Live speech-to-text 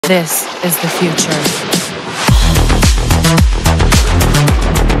This is the future.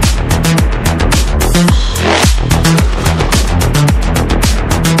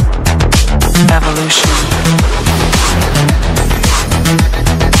 Evolution.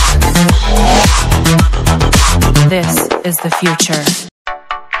 This is the future.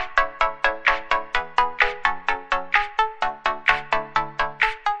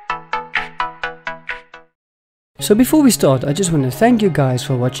 So before we start, I just want to thank you guys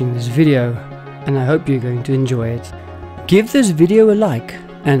for watching this video, and I hope you're going to enjoy it. Give this video a like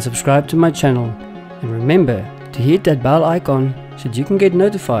and subscribe to my channel, and remember to hit that bell icon so that you can get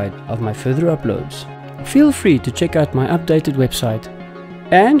notified of my further uploads. Feel free to check out my updated website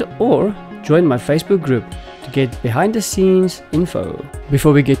and or join my Facebook group to get behind the scenes info.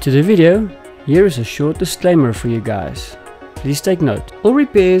 Before we get to the video, here is a short disclaimer for you guys. Please take note. All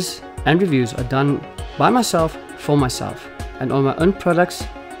repairs and reviews are done by myself, for myself, and on my own products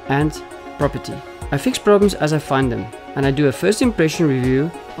and property. I fix problems as I find them, and I do a first impression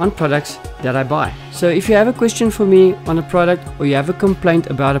review on products that I buy. So if you have a question for me on a product, or you have a complaint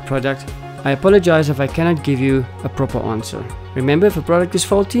about a product, I apologize if I cannot give you a proper answer. Remember, if a product is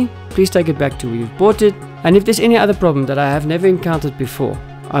faulty, please take it back to where you've bought it, and if there's any other problem that I have never encountered before,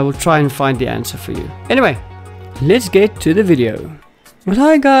 I will try and find the answer for you. Anyway, let's get to the video. Well,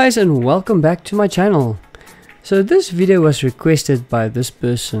 hi guys, and welcome back to my channel. So this video was requested by this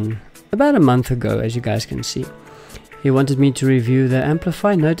person about a month ago, as you guys can see. He wanted me to review the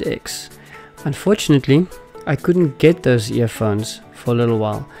Amplify Note X. Unfortunately, I couldn't get those earphones for a little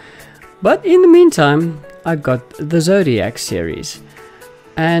while. But in the meantime, I got the Zodiac series.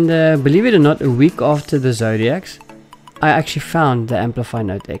 And believe it or not, a week after the Zodiacs, I actually found the Amplify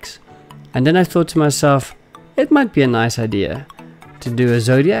Note X. And then I thought to myself, it might be a nice idea to do a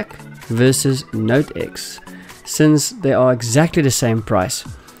Zodiac versus Note X, since they are exactly the same price.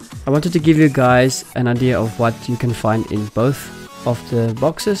 I wanted to give you guys an idea of what you can find in both of the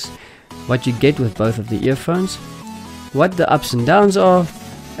boxes, what you get with both of the earphones, what the ups and downs are,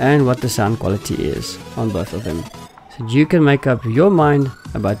 and what the sound quality is on both of them, so you can make up your mind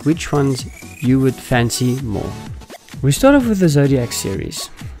about which ones you would fancy more. We start off with the Zodiac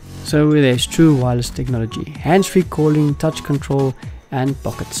series. So there's true wireless technology, hands-free calling, touch control, and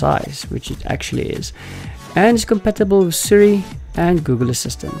pocket size, which it actually is, and it's compatible with Siri and Google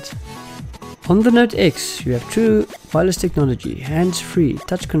Assistant. On the Note X, you have true wireless technology, hands-free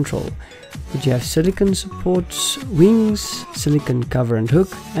touch control, but you have silicone supports, wings, silicone cover and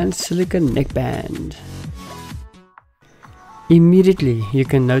hook, and silicone neckband. Immediately you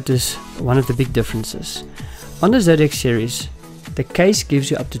can notice one of the big differences. On the Zodiac series, the case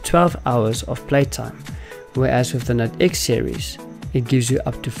gives you up to 12 hours of playtime, whereas with the Note X series, it gives you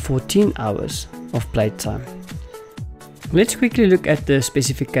up to 14 hours of playtime. Let's quickly look at the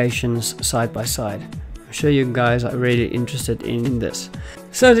specifications side by side. I'm sure you guys are really interested in this.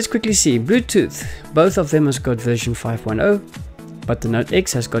 So let's quickly see. Bluetooth, both of them has got version 5.0, but the Note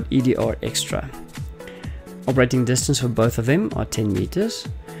X has got EDR Extra. Operating distance for both of them are 10 meters.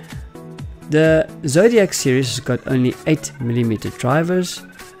 The Zodiac series has got only 8mm drivers,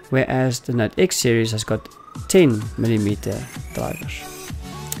 whereas the Note X series has got 10mm drivers.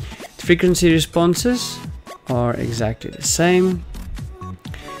 The frequency responses are exactly the same.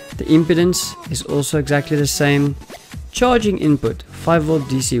 The impedance is also exactly the same. Charging input, 5V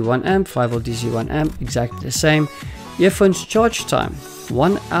DC 1 amp, 5V DC 1 amp, exactly the same. Earphones charge time,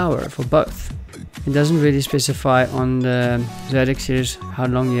 1 hour for both. It doesn't really specify on the Zodiac series how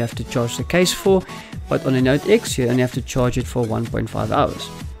long you have to charge the case for, but on the Note X you only have to charge it for 1.5 hours.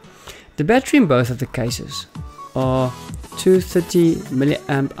 The battery in both of the cases are 230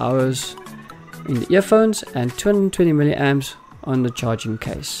 milliamp hours in the earphones and 220 milliamps on the charging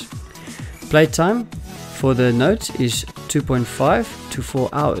case. Playtime for the Note is 2.5 to 4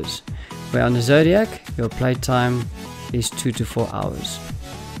 hours, where on the Zodiac your playtime is 2 to 4 hours.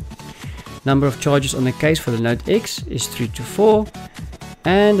 Number of charges on the case for the Note X is 3 to 4,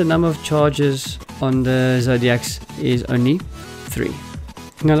 and the number of charges on the Zodiacs is only 3.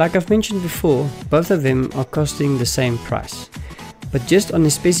 Now, like I've mentioned before, both of them are costing the same price, but just on the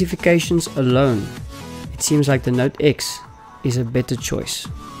specifications alone, it seems like the Note X is a better choice.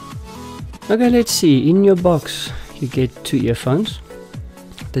 Okay, let's see. In your box you get 2 earphones,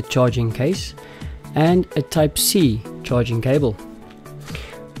 the charging case, and a Type-C charging cable.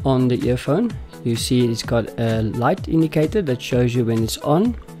 On the earphone you see it's got a light indicator that shows you when it's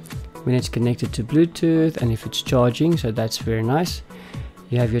on, when it's connected to Bluetooth, and if it's charging, so that's very nice.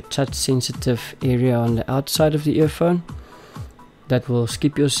 You have your touch sensitive area on the outside of the earphone that will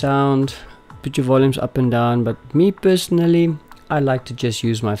skip your sound, put your volumes up and down, but me personally, I like to just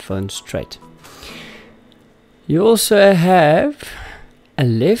use my phone straight. You also have a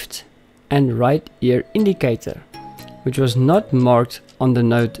left and right ear indicator, which was not marked on the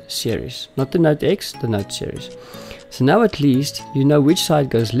Note series, not the Note X, the Note series. So now at least you know which side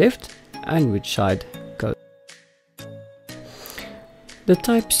goes left and which side goes. The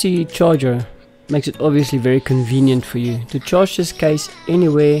Type-C charger makes it obviously very convenient for you to charge this case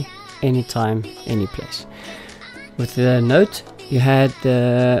anywhere, anytime, any place. With the Note, you had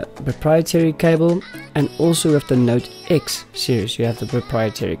the proprietary cable, and also with the Note X series you have the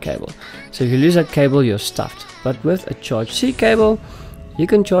proprietary cable. So if you lose that cable, you're stuffed. But with a Charge-C cable, you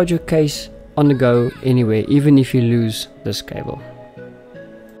can charge your case on the go anywhere, even if you lose this cable.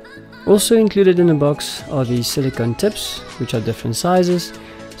 Also included in the box are these silicone tips, which are different sizes.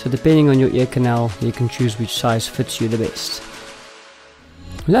 So depending on your ear canal, you can choose which size fits you the best.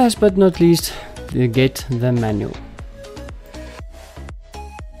 Last but not least, you get the manual.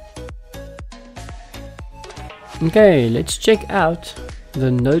 Okay, let's check out the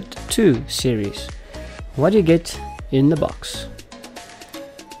Note 2 series. What do you get in the box?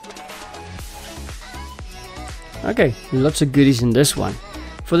 Okay, lots of goodies in this one.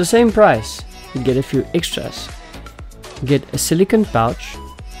 For the same price, you get a few extras. You get a silicone pouch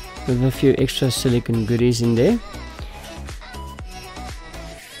with a few extra silicone goodies in there.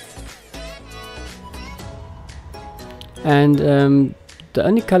 And the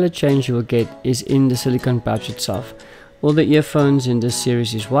only color change you will get is in the silicone pouch itself. All the earphones in this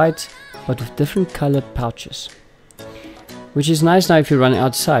series is white, but with different color pouches. Which is nice now if you run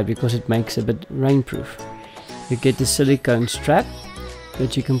outside, because it makes a bit rainproof. You get the silicone strap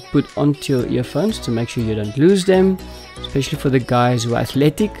that you can put onto your earphones to make sure you don't lose them. Especially for the guys who are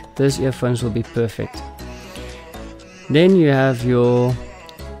athletic, those earphones will be perfect. Then you have your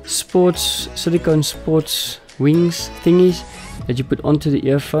silicone sports wings thingies that you put onto the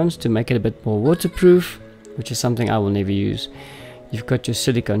earphones to make it a bit more waterproof, which is something I will never use. You've got your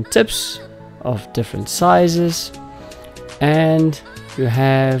silicone tips of different sizes, and you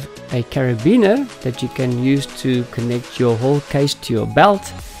have a carabiner that you can use to connect your whole case to your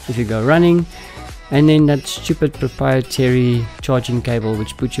belt if you go running, and then that stupid proprietary charging cable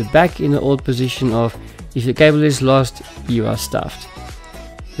which puts you back in the old position of if the cable is lost, you are stuffed,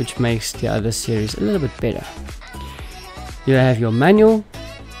 which makes the other series a little bit better. You have your manual,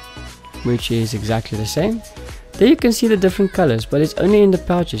 which is exactly the same. There you can see the different colors, but it's only in the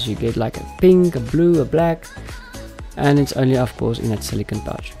pouches. You get like a pink, a blue, a black, and it's only of course in that silicone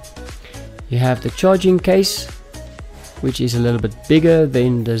pouch. You have the charging case, which is a little bit bigger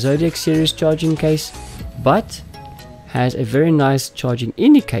than the Zodiac series charging case, but has a very nice charging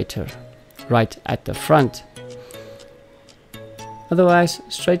indicator right at the front. Otherwise,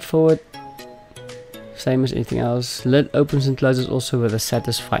 straightforward, same as anything else. Lid opens and closes also with a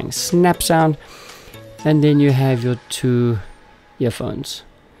satisfying snap sound. And then you have your two earphones,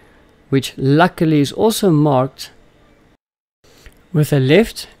 which luckily is also marked with a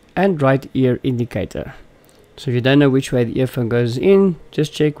left and right ear indicator. So if you don't know which way the earphone goes in,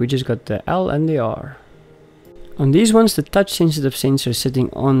 just check which has got the L and the R. On these ones, the touch sensitive sensor is sitting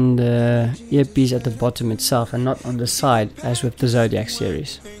on the earpiece at the bottom itself and not on the side as with the Zodiac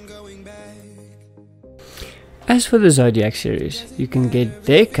series. As for the Zodiac series, you can get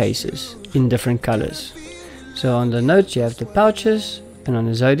their cases in different colors. So on the Note you have the pouches, and on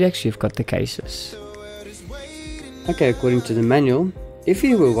the Zodiacs you've got the cases. Okay, according to the manual, if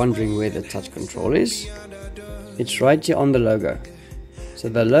you were wondering where the touch control is, it's right here on the logo. So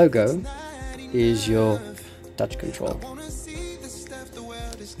the logo is your touch control.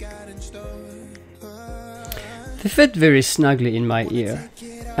 They fit very snugly in my ear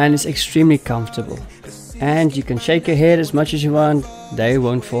and it's extremely comfortable. And you can shake your head as much as you want, they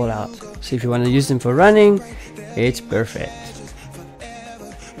won't fall out. So if you want to use them for running, it's perfect.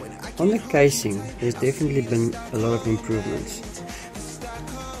 On the casing, there's definitely been a lot of improvements.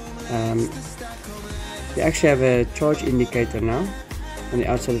 You actually have a charge indicator now on the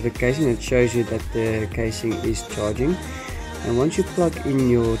outside of the casing that shows you that the casing is charging. And once you plug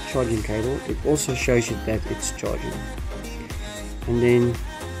in your charging cable, it also shows you that it's charging. And then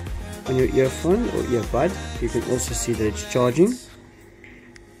on your earphone or earbud, you can also see that it's charging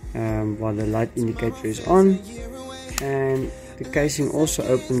while the light indicator is on. And the casing also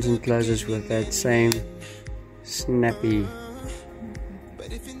opens and closes with that same snappy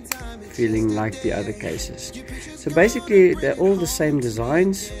feeling like the other cases. So basically they're all the same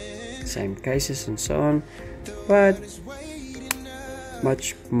designs, same cases and so on, but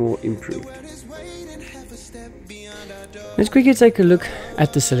much more improved. Let's quickly take a look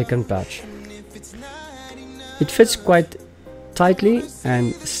at the silicone pouch. It fits quite tightly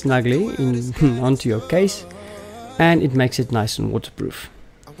and snugly onto your case, and it makes it nice and waterproof.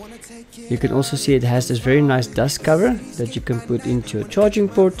 You can also see it has this very nice dust cover that you can put into your charging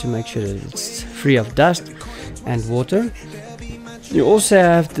port to make sure that it's free of dust and water. You also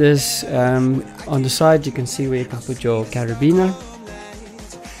have this on the side, you can see where you can put your carabiner.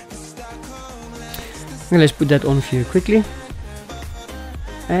 Okay, let's put that on for you quickly,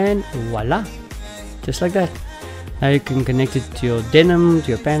 and voila, just like that. Now you can connect it to your denim, to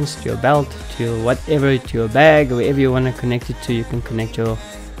your pants, to your belt, to your whatever, to your bag, or wherever you want to connect it to. You can connect your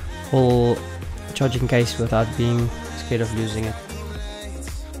whole charging case without being scared of losing it.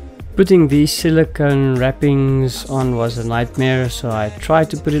 Putting these silicone wrappings on was a nightmare, so I tried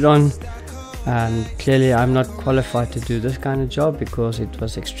to put it on. Clearly I'm not qualified to do this kind of job because it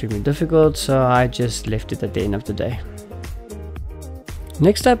was extremely difficult, so I just left it at the end of the day.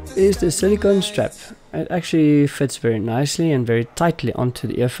 Next up is the silicone strap. It actually fits very nicely and very tightly onto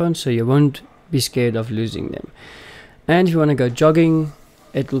the earphones, so you won't be scared of losing them. And if you want to go jogging,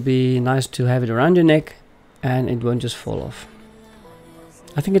 it will be nice to have it around your neck and it won't just fall off.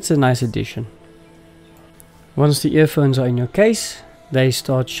 I think it's a nice addition. Once the earphones are in your case, they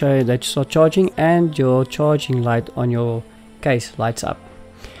start charging, and your charging light on your case lights up.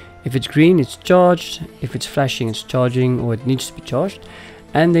 If it's green, it's charged. If it's flashing, it's charging, or it needs to be charged.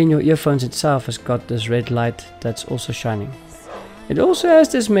 And then your earphones itself has got this red light that's also shining. It also has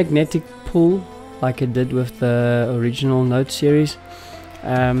this magnetic pull, like it did with the original Note series,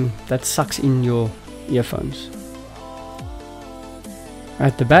 that sucks in your earphones.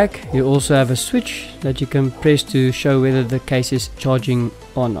 At the back you also have a switch that you can press to show whether the case is charging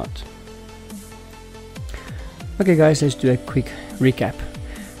or not. Okay guys, let's do a quick recap.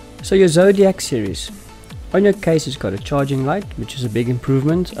 So your Zodiac series, on your case it's got a charging light, which is a big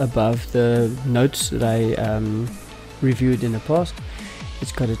improvement above the Notes that I reviewed in the past.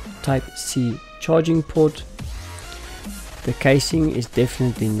 It's got a Type-C charging port. The casing is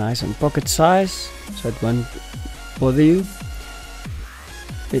definitely nice and pocket size, so it won't bother you.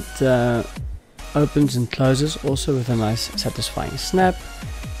 It opens and closes also with a nice satisfying snap.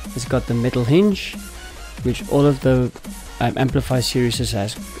 It's got the metal hinge, which all of the Amplify series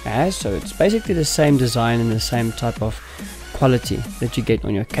has, so it's basically the same design and the same type of quality that you get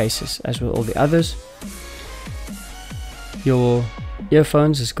on your cases as with all the others. Your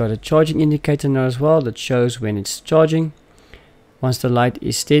earphones has got a charging indicator now as well that shows when it's charging. Once the light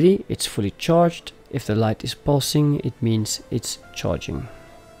is steady, it's fully charged. If the light is pulsing, it means it's charging.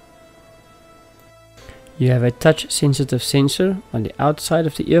 You have a touch sensitive sensor on the outside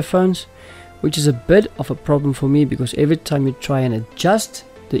of the earphones, which is a bit of a problem for me because every time you try and adjust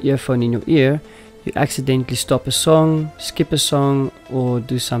the earphone in your ear, you accidentally stop a song, skip a song, or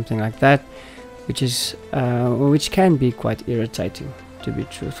do something like that, which can be quite irritating, to be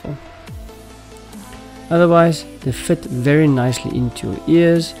truthful. Otherwise, they fit very nicely into your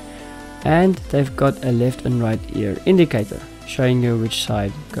ears, and they've got a left and right ear indicator showing you which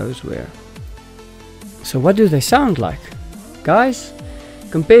side goes where. So what do they sound like? Guys,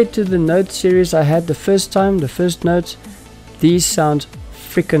 compared to the Note series I had the first Notes, these sound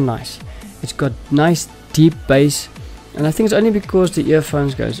freaking nice. It's got nice deep bass, and I think it's only because the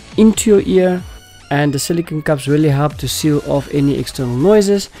earphones goes into your ear and the silicone cups really help to seal off any external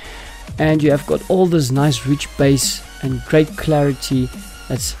noises, and you have got all this nice rich bass and great clarity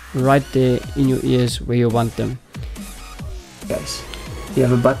that's right there in your ears where you want them. Guys, you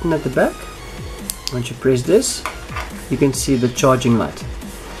have a button at the back. Once you press this, you can see the charging light.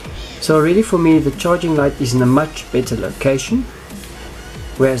 So already for me the charging light is in a much better location,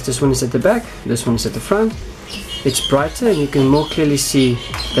 whereas this one is at the back, this one is at the front. It's brighter and you can more clearly see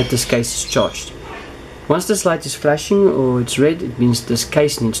that this case is charged. Once this light is flashing or it's red, it means this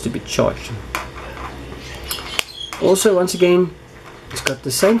case needs to be charged. Also, once again, it's got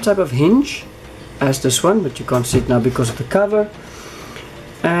the same type of hinge as this one, but you can't see it now because of the cover.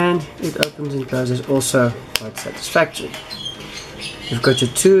 And it opens and closes also quite satisfactory. You've got your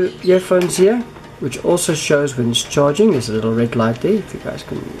two earphones here, which also shows when it's charging. There's a little red light there, if you guys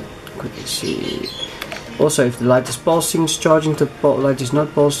can quickly see. Also, if the light is pulsing, it's charging. If the light is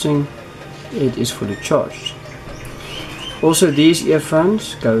not pulsing, it is fully charged. Also, these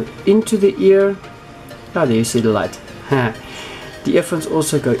earphones go into the ear. Ah, there you see the light. The earphones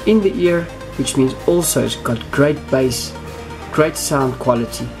also go in the ear, which means also it's got great bass, great sound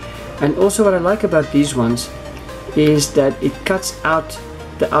quality. And also what I like about these ones is that it cuts out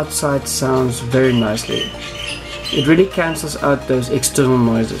the outside sounds very nicely. It really cancels out those external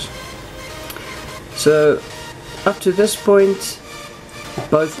noises. So up to this point,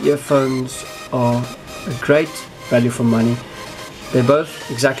 both earphones are a great value for money. They're both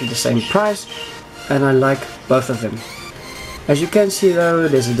exactly the same price, and I like both of them. As you can see though,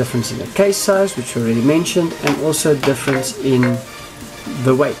 there's a difference in the case size, which I already mentioned, and also a difference in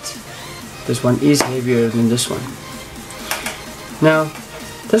the weight. This one is heavier than this one. Now,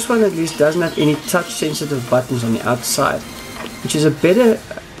 this one at least doesn't have any touch sensitive buttons on the outside, which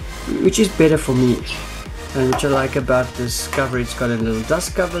is better for me, and which I like about this cover. It's got a little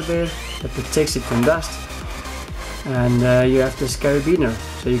dust cover there that protects it from dust, and you have this carabiner,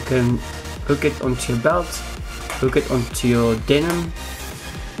 so you can hook it onto your belt, hook it onto your denim,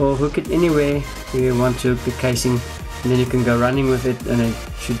 or hook it anywhere where you want to hook the casing, and then you can go running with it, and it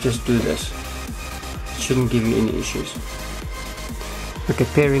should just do this. It shouldn't give you any issues. Okay,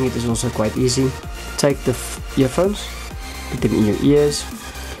 pairing it is also quite easy. Take the earphones, put them in your ears,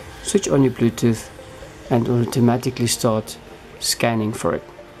 switch on your Bluetooth, and it will automatically start scanning for it.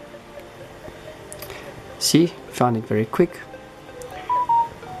 See, found it very quick.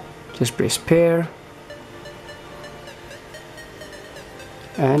 Just press pair,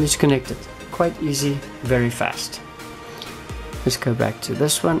 and it's connected. Quite easy, very fast. Let's go back to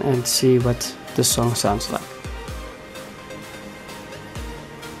this one and see what the song sounds like.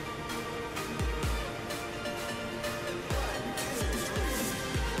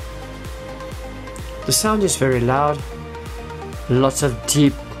 The sound is very loud, lots of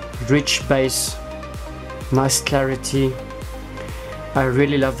deep, rich bass, nice clarity. I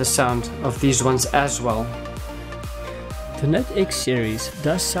really love the sound of these ones as well. The Note X series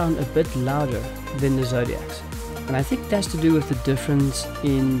does sound a bit louder than the Zodiacs, and I think that's to do with the difference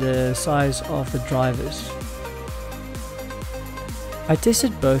in the size of the drivers. I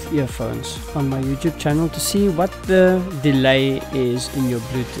tested both earphones on my YouTube channel to see what the delay is in your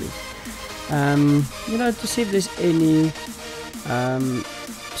Bluetooth. You know, to see if there's any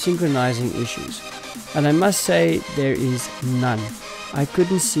synchronizing issues, and I must say there is none. I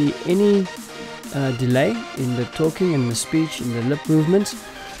couldn't see any delay in the talking and the speech and the lip movements.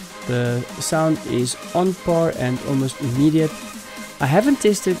 The sound is on par and almost immediate. I haven't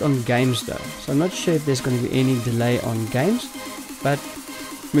tested on games though, so I'm not sure if there's going to be any delay on games, but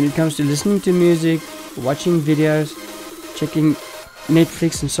when it comes to listening to music, watching videos, checking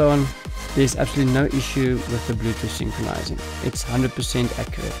Netflix and so on, there's absolutely no issue with the Bluetooth synchronizing. It's 100%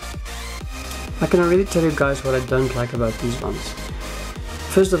 accurate. I can already tell you guys what I don't like about these ones.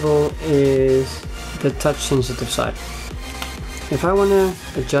 First of all is the touch sensitive side. If I want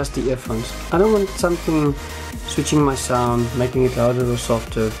to adjust the earphones, I don't want something switching my sound, making it louder or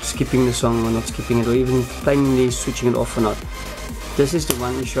softer, skipping the song or not skipping it, or even plainly switching it off or not. This is the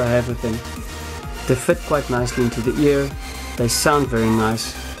one issue I have with them. They fit quite nicely into the ear, they sound very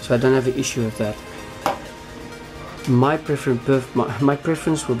nice, so I don't have an issue with that. My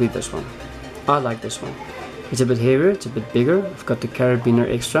preference will be this one. I like this one. It's a bit heavier, it's a bit bigger. I've got the carabiner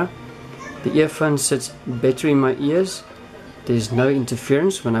extra. The earphone sits better in my ears. There's no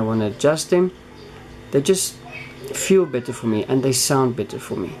interference when I want to adjust them. They just feel better for me and they sound better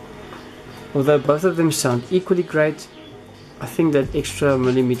for me. Although both of them sound equally great, I think that extra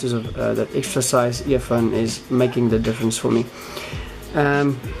millimeters of that extra size earphone is making the difference for me.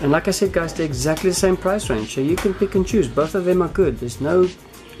 And like I said guys, they're exactly the same price range, so you can pick and choose. Both of them are good. There's no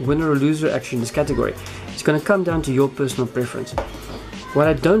winner or loser actually in this category. It's going to come down to your personal preference. What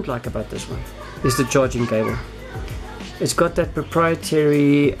I don't like about this one is the charging cable. It's got that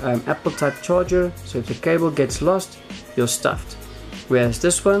proprietary Apple type charger, so if the cable gets lost, you're stuffed. Whereas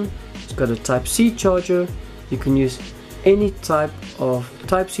this one, it's got a Type-C charger. You can use any type of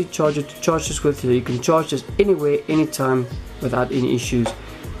Type-C charger to charge this with, so you can charge this anywhere, anytime, without any issues.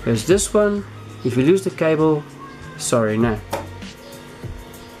 Whereas this one, if you lose the cable, sorry, no.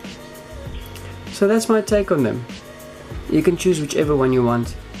 So that's my take on them. You can choose whichever one you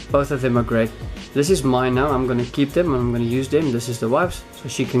want. Both of them are great. This is mine now. I'm going to keep them and I'm going to use them. This is the wife's, so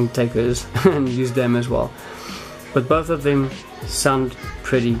she can take hers and use them as well. But both of them sound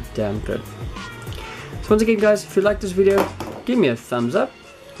pretty damn good. So once again guys, if you like this video, give me a thumbs up.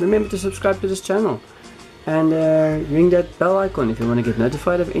 Remember to subscribe to this channel and ring that bell icon if you want to get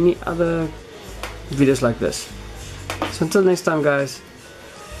notified of any other videos like this. So until next time guys,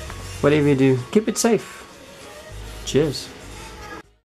 whatever you do, keep it safe. Cheers.